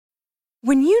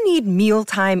When you need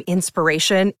mealtime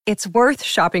inspiration, it's worth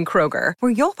shopping Kroger,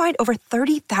 where you'll find over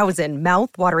 30,000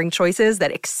 mouth-watering choices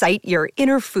that excite your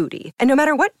inner foodie. And no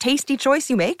matter what tasty choice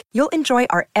you make, you'll enjoy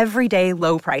our everyday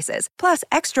low prices, plus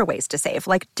extra ways to save,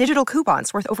 like digital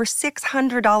coupons worth over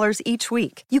 $600 each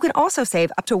week. You can also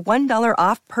save up to $1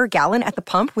 off per gallon at the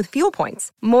pump with fuel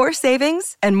points. More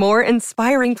savings and more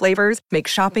inspiring flavors make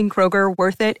shopping Kroger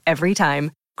worth it every time.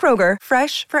 Kroger,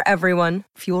 fresh for everyone.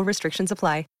 Fuel restrictions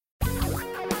apply.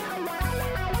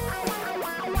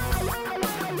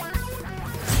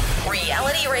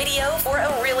 Reality radio for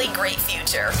a really great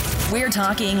future. We're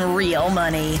talking real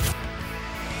money.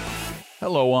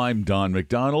 Hello, I'm Don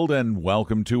McDonald, and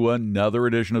welcome to another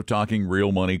edition of Talking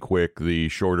Real Money Quick, the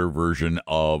shorter version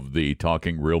of the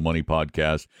Talking Real Money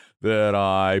podcast that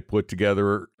I put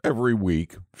together every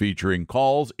week, featuring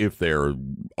calls, if there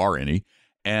are any,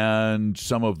 and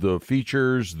some of the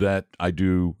features that I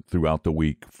do throughout the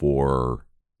week for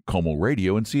Como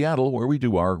Radio in Seattle, where we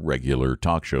do our regular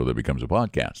talk show that becomes a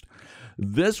podcast.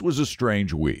 This was a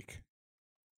strange week.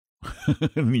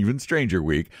 An even stranger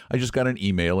week. I just got an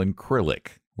email in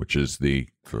Cyrillic, which is the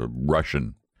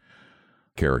Russian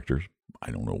characters. I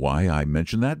don't know why I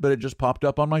mentioned that, but it just popped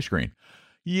up on my screen.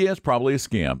 Yeah, it's probably a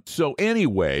scam. So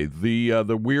anyway,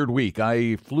 the weird week.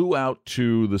 I flew out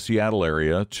to the Seattle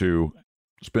area to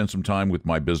spend some time with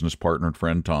my business partner and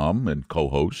friend Tom and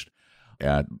co-host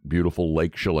at beautiful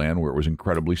Lake Chelan, where it was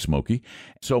incredibly smoky.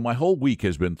 So my whole week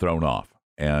has been thrown off.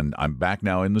 And I'm back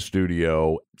now in the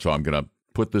studio, so I'm going to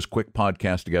put this quick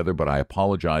podcast together, but I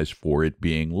apologize for it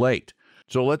being late.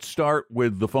 So let's start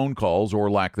with the phone calls, or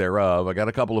lack thereof. I got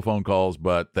a couple of phone calls,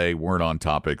 but they weren't on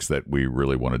topics that we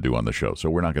really want to do on the show,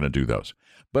 so we're not going to do those.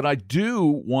 But I do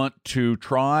want to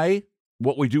try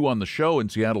what we do on the show in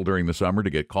Seattle during the summer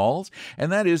to get calls,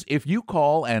 and that is if you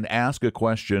call and ask a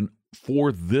question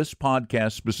for this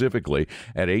podcast specifically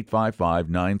at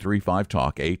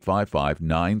 855-935-TALK,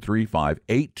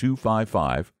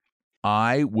 855-935-8255,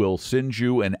 I will send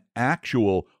you an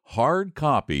actual hard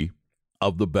copy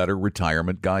of the Better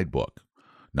Retirement Guidebook.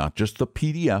 Not just the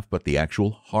PDF, but the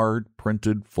actual hard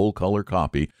printed full color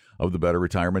copy of the Better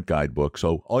Retirement Guidebook.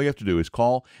 So all you have to do is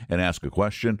call and ask a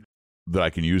question that I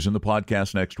can use in the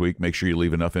podcast next week. Make sure you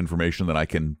leave enough information that I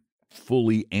can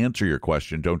fully answer your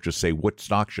question. Don't just say, what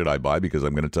stock should I buy? Because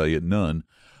I'm going to tell you none.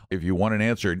 If you want an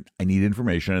answer, I need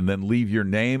information, and then leave your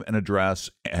name and address,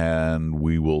 and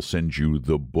we will send you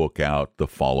the book out the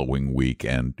following week,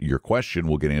 and your question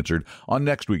will get answered on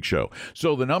next week's show.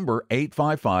 So the number,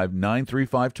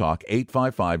 855-935-TALK,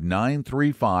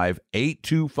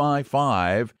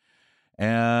 855-935-8255,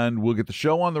 and we'll get the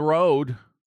show on the road.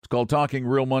 It's called Talking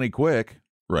Real Money Quick,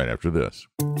 right after this.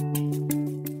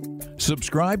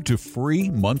 Subscribe to free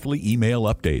monthly email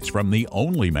updates from the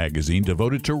only magazine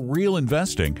devoted to real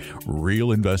investing,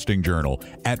 Real Investing Journal,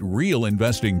 at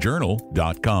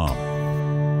realinvestingjournal.com.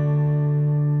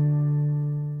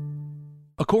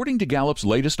 According to Gallup's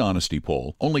latest honesty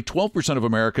poll, only 12% of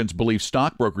Americans believe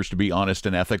stockbrokers to be honest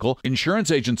and ethical.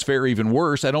 Insurance agents fare even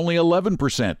worse at only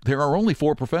 11%. There are only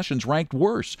 4 professions ranked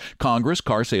worse: Congress,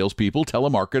 car salespeople,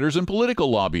 telemarketers, and political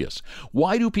lobbyists.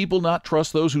 Why do people not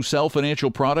trust those who sell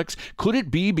financial products? Could it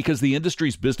be because the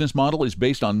industry's business model is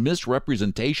based on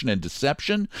misrepresentation and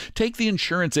deception? Take the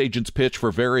insurance agent's pitch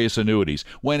for various annuities.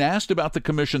 When asked about the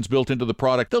commissions built into the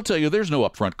product, they'll tell you there's no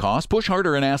upfront cost. Push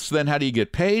harder and ask then, how do you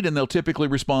get paid? And they'll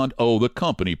typically respond, oh, the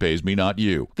company pays me, not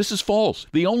you. This is false.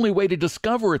 The only way to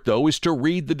discover it, though, is to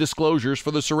read the disclosures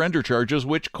for the surrender charges,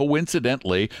 which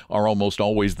coincidentally are almost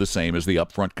always the same as the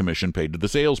upfront commission paid to the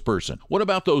salesperson. What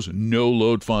about those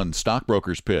no-load fund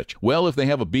stockbrokers pitch? Well, if they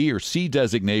have a B or C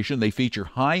designation, they feature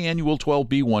high annual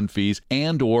 12B1 fees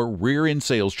and or rear-end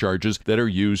sales charges that are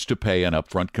used to pay an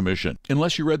upfront commission.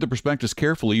 Unless you read the prospectus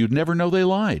carefully, you'd never know they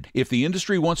lied. If the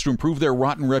industry wants to improve their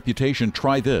rotten reputation,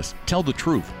 try this. Tell the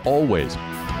truth, always.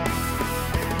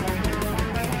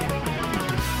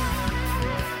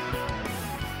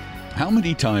 How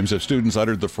many times have students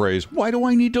uttered the phrase, why do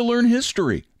I need to learn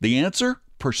history? The answer?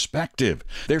 Perspective.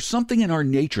 There's something in our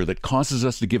nature that causes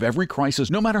us to give every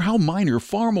crisis, no matter how minor,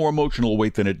 far more emotional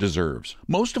weight than it deserves.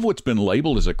 Most of what's been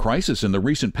labeled as a crisis in the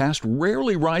recent past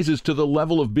rarely rises to the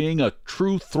level of being a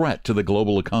true threat to the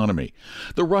global economy.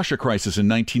 The Russia crisis in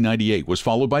 1998 was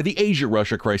followed by the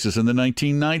Asia-Russia crisis in the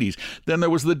 1990s. Then there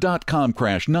was the dot-com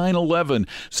crash, 9/11.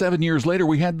 7 years later,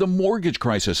 we had the mortgage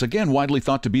crisis, again widely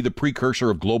thought to be the precursor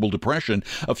of global depression.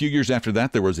 A few years after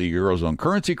that, there was the Eurozone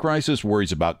currency crisis,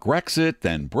 worries about Grexit,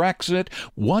 then Brexit.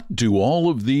 What do all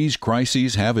of these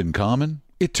crises have in common?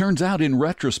 It turns out, in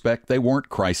retrospect, they weren't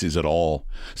crises at all.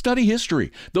 Study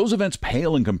history. Those events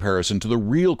pale in comparison to the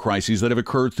real crises that have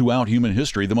occurred throughout human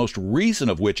history, the most recent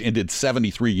of which ended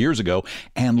 73 years ago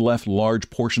and left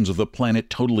large portions of the planet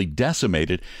totally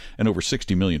decimated and over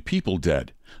 60 million people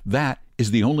dead. That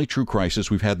is the only true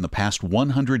crisis we've had in the past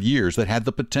 100 years that had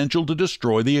the potential to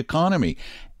destroy the economy.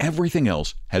 Everything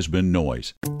else has been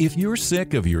noise. If you're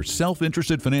sick of your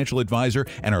self-interested financial advisor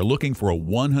and are looking for a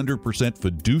 100%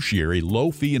 fiduciary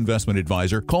low-fee investment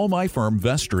advisor, call my firm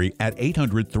Vestory at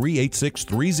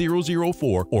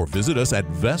 800-386-3004 or visit us at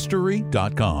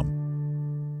vestory.com.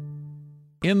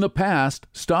 In the past,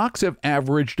 stocks have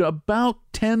averaged about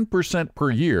 10%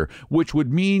 per year, which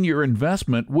would mean your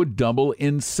investment would double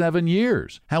in 7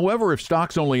 years. However, if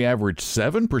stocks only average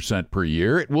 7% per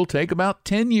year, it will take about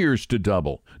 10 years to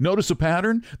double. Notice a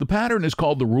pattern? The pattern is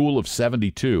called the Rule of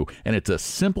 72, and it's a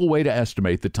simple way to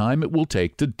estimate the time it will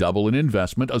take to double an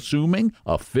investment, assuming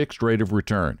a fixed rate of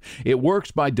return. It works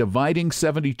by dividing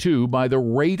 72 by the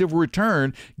rate of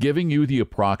return, giving you the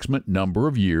approximate number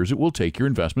of years it will take your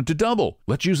investment to double.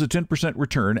 Let's use a 10%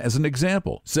 return as an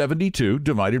example. 72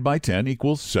 divided by 10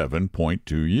 equals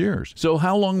 7.2 years. So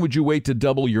how long would you wait to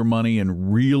double your money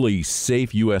in really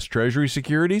safe U.S. Treasury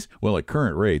securities? Well, at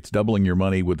current rates, doubling your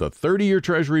money with a 30-year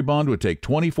Treasury bond would take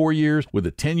 24 years. With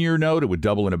a 10-year note, it would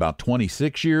double in about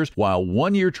 26 years, while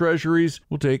 1-year Treasuries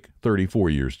will take 34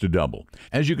 years to double.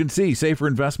 As you can see, safer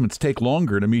investments take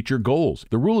longer to meet your goals.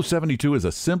 The Rule of 72 is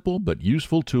a simple but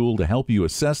useful tool to help you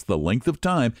assess the length of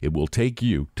time it will take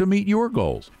you to meet your goals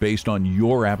based on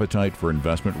your appetite for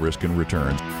investment risk and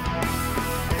returns.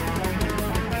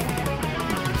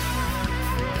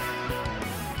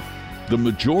 The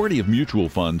majority of mutual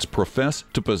funds profess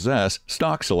to possess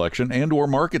stock selection and or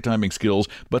market timing skills,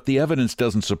 but the evidence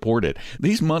doesn't support it.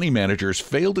 These money managers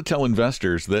fail to tell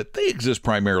investors that they exist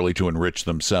primarily to enrich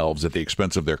themselves at the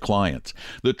expense of their clients.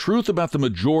 The truth about the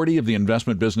majority of the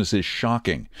investment business is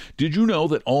shocking. Did you know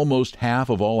that almost half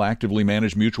of all actively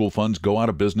managed mutual funds go out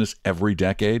of business every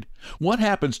decade? What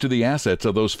happens to the assets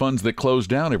of those funds that close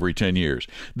down every 10 years?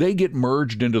 They get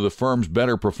merged into the firm's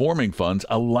better performing funds,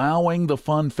 allowing the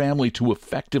fund family to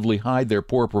effectively hide their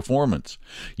poor performance.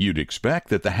 You'd expect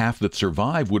that the half that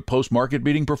survive would post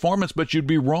market-beating performance, but you'd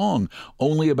be wrong.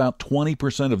 Only about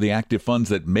 20% of the active funds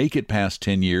that make it past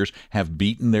 10 years have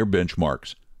beaten their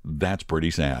benchmarks. That's pretty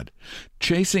sad.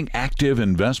 Chasing active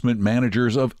investment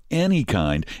managers of any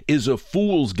kind is a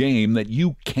fool's game that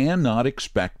you cannot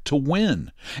expect to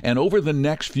win. And over the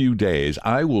next few days,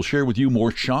 I will share with you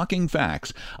more shocking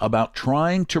facts about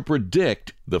trying to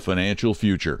predict the financial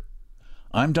future.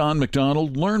 I'm Don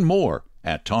McDonald. Learn more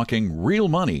at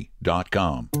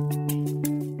TalkingRealMoney.com.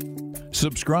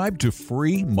 Subscribe to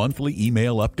free monthly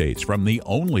email updates from the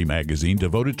only magazine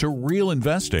devoted to real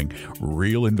investing,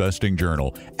 Real Investing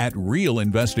Journal, at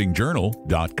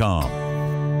realinvestingjournal.com.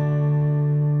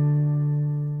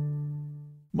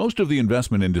 Most of the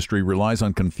investment industry relies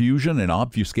on confusion and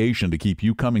obfuscation to keep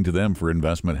you coming to them for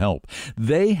investment help.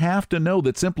 They have to know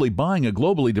that simply buying a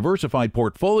globally diversified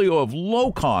portfolio of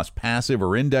low-cost passive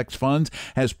or index funds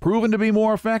has proven to be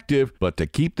more effective, but to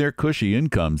keep their cushy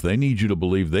incomes, they need you to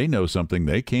believe they know something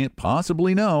they can't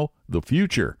possibly know: the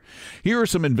future. Here are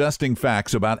some investing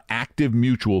facts about active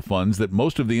mutual funds that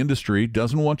most of the industry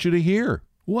doesn't want you to hear.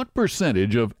 What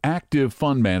percentage of active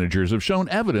fund managers have shown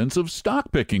evidence of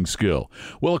stock picking skill?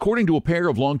 Well, according to a pair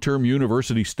of long-term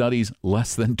university studies,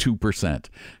 less than 2%.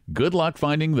 Good luck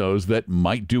finding those that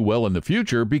might do well in the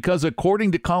future, because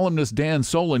according to columnist Dan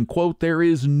Solon, quote, there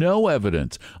is no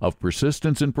evidence of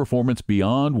persistence in performance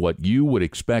beyond what you would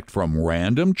expect from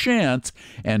random chance,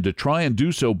 and to try and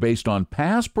do so based on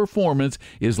past performance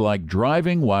is like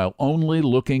driving while only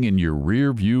looking in your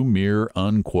rear view mirror,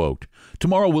 unquote.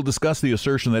 Tomorrow we'll discuss the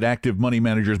assertion that active money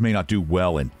managers may not do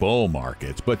well in bull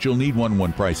markets, but you'll need one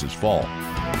when prices fall.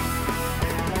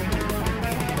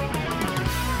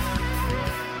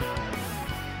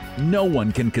 No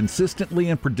one can consistently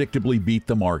and predictably beat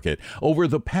the market. Over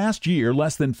the past year,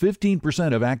 less than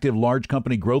 15% of active large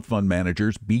company growth fund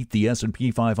managers beat the S&P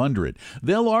 500.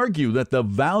 They'll argue that the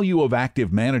value of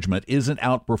active management isn't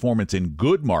outperformance in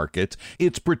good markets,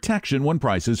 it's protection when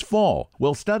prices fall.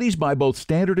 Well, studies by both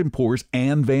Standard & Poor's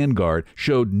and Vanguard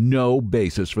showed no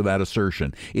basis for that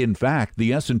assertion. In fact,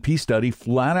 the S&P study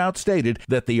flat out stated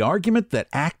that the argument that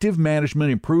active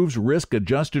management improves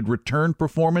risk-adjusted return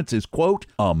performance is, quote,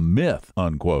 a myth,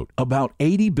 unquote. About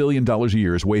 $80 billion a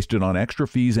year is wasted on extra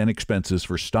fees and expenses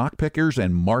for stock pickers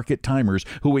and market timers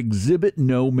who exhibit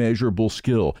no measurable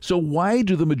skill. So why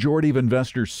do the majority of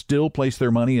investors still place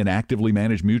their money in actively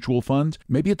managed mutual funds?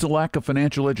 Maybe it's a lack of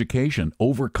financial education,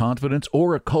 overconfidence,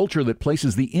 or a culture that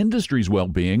places the industry's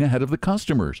well-being ahead of the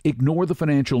customers. Ignore the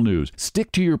financial news.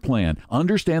 Stick to your plan.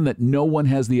 Understand that no one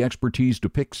has the expertise to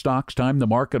pick stocks, time the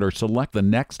market, or select the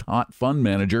next hot fund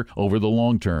manager over the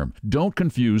long term. Don't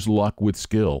confuse luck with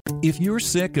skill. If you're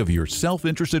sick of your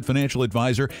self-interested financial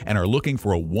advisor and are looking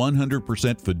for a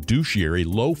 100% fiduciary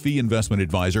low-fee investment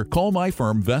advisor, call my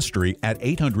firm Vestory at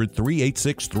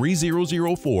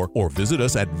 800-386-3004 or visit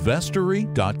us at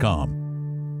vestory.com.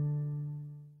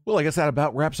 Well, I guess that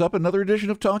about wraps up another edition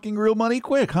of Talking Real Money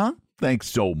Quick, huh? Thanks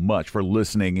so much for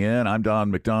listening in. I'm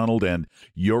Don McDonald, and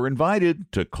you're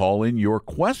invited to call in your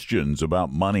questions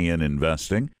about money and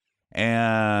investing.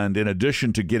 And in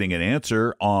addition to getting an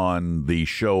answer on the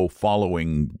show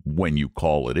following when you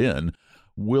call it in,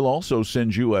 we'll also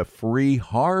send you a free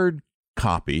hard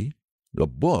copy, the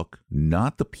book,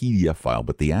 not the PDF file,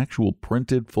 but the actual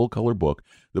printed full-color book,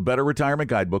 The Better Retirement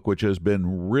Guidebook, which has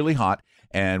been really hot.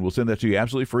 And we'll send that to you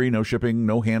absolutely free, no shipping,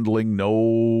 no handling,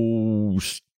 no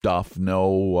stuff,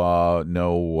 no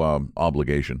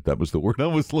obligation. That was the word I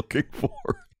was looking for.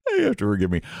 You have to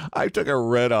forgive me. I took a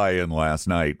red eye in last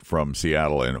night from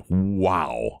Seattle, and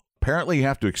wow. Apparently you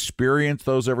have to experience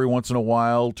those every once in a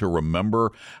while to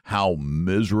remember how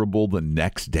miserable the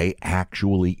next day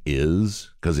actually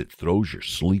is, because it throws your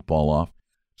sleep all off.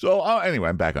 So anyway,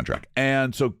 I'm back on track.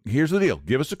 And so here's the deal.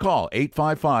 Give us a call,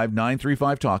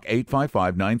 855-935-TALK,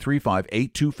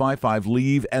 855-935-8255.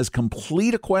 Leave as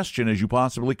complete a question as you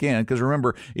possibly can, because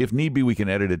remember, if need be, we can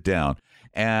edit it down.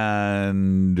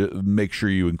 And make sure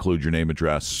you include your name,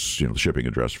 address, the shipping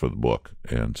address for the book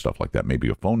and stuff like that. Maybe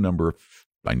a phone number if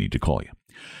I need to call you.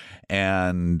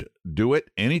 And do it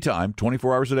anytime,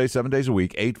 24 hours a day, 7 days a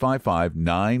week,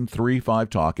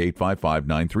 855-935-TALK,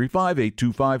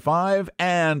 855-935-8255.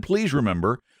 And please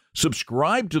remember,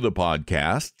 subscribe to the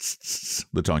podcasts,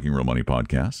 the Talking Real Money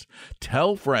podcast.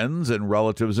 Tell friends and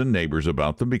relatives and neighbors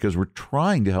about them, because we're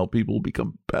trying to help people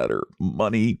become better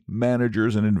money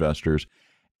managers and investors.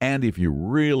 And if you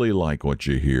really like what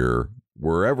you hear,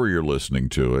 wherever you're listening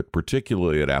to it,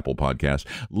 particularly at Apple Podcasts,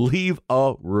 leave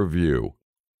a review.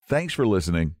 Thanks for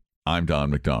listening. I'm Don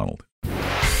McDonald.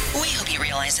 We hope you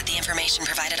realize that the information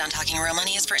provided on Talking Real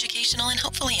Money is for educational and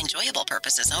hopefully enjoyable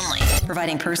purposes only.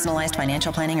 Providing personalized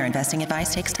financial planning or investing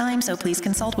advice takes time, so please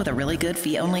consult with a really good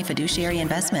fee-only fiduciary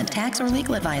investment, tax, or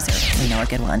legal advisor. We know a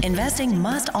good one. Investing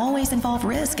must always involve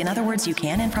risk. In other words, you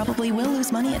can and probably will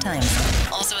lose money at times.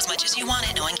 Also, as much as you want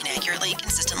it, no one can accurately,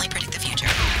 consistently predict the future.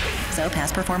 So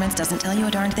past performance doesn't tell you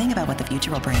a darn thing about what the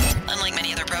future will bring. Unlike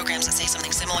many other programs that say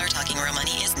something similar, Talking Real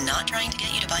Money is not trying to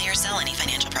get you to buy or sell any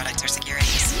financial products or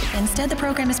securities. Instead, the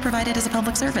program is provided as a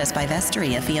public service by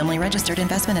Vestory, a fee-only registered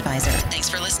investment advisor. Thanks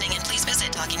for listening, and please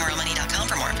visit TalkingRealMoney.com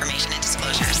for more information and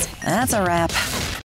disclosures. That's a wrap.